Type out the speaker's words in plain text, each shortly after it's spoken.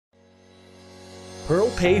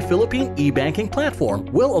Pearl Pay Philippine e-banking platform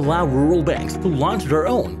will allow rural banks to launch their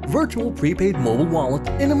own virtual prepaid mobile wallet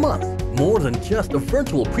in a month. More than just a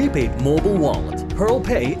virtual prepaid mobile wallet, Pearl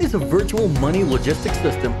Pay is a virtual money logistics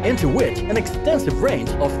system into which an extensive range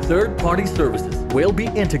of third-party services will be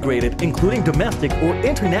integrated, including domestic or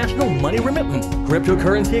international money remittance,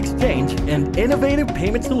 cryptocurrency exchange, and innovative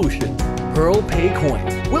payment solutions. Pearl Pay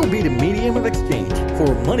Coins will be the medium of exchange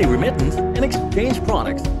for money remittance and exchange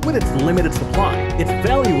products. With its limited supply, its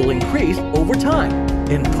value will increase over time.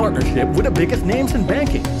 In partnership with the biggest names in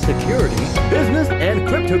banking, security, business, and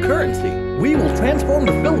cryptocurrency, we will transform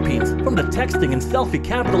the Philippines from the texting and selfie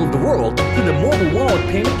capital of the world to the mobile wallet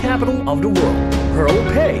payment capital of the world.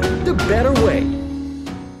 Pearl Pay, the better way.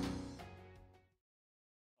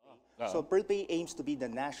 So Pearl Pay aims to be the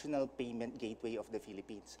national payment gateway of the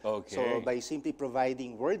Philippines. Okay. So by simply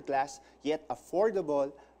providing world-class yet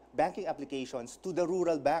affordable banking applications to the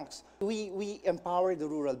rural banks, we empower the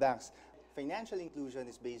rural banks. Financial inclusion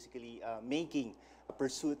is basically making a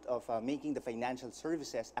pursuit of making the financial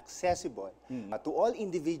services accessible to all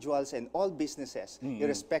individuals and all businesses,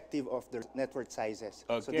 irrespective of their net worth sizes.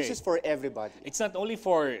 Okay. So this is for everybody. It's not only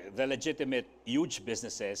for the legitimate huge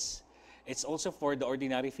businesses, it's also for the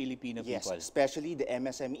ordinary Filipino Yes, people. especially the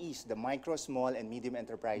MSMEs, the micro, small, and medium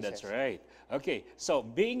enterprises. That's right. Okay, so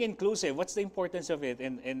being inclusive, what's the importance of it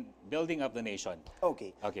in building up the nation?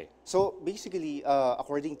 Okay. Okay. So basically,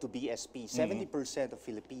 according to BSP, 70% of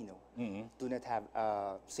Filipino do not have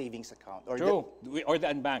a savings account. Or True. Or the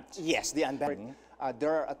unbanked. Yes, the unbanked.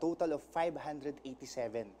 There are a total of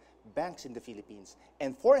 587 banks in the Philippines,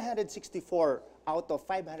 and 464 out of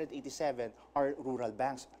 587 are rural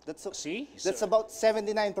banks. That's See? about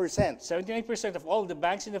 79%. 79% of all the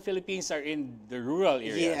banks in the Philippines are in the rural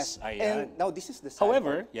areas. Yes, Ayan. and now this is the sad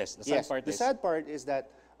However, part. yes, the sad part the is... sad part is that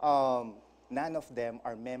none of them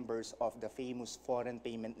are members of the famous foreign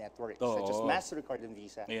payment networks, such as MasterCard and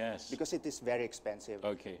Visa. Yes. Because it is very expensive.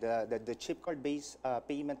 Okay. The chip card-based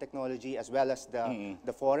payment technology, as well as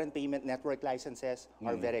the foreign payment network licenses,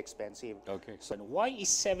 are very expensive. Okay. So why is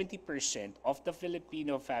 70% of the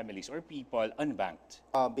Filipino families or people unbanked?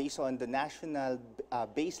 Based on the National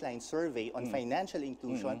Baseline Survey on Financial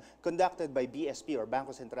Inclusion conducted by BSP, or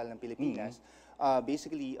Bangko Sentral ng Pilipinas,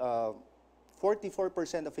 basically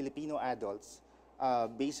 44% of Filipino adults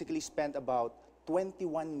basically spent about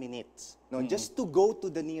 21 minutes just to go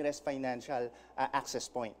to the nearest financial access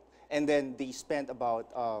point. And then they spent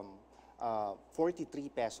about 43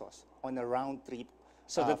 pesos on a round trip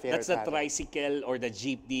So that's the tricycle or the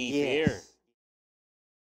jeepney fare.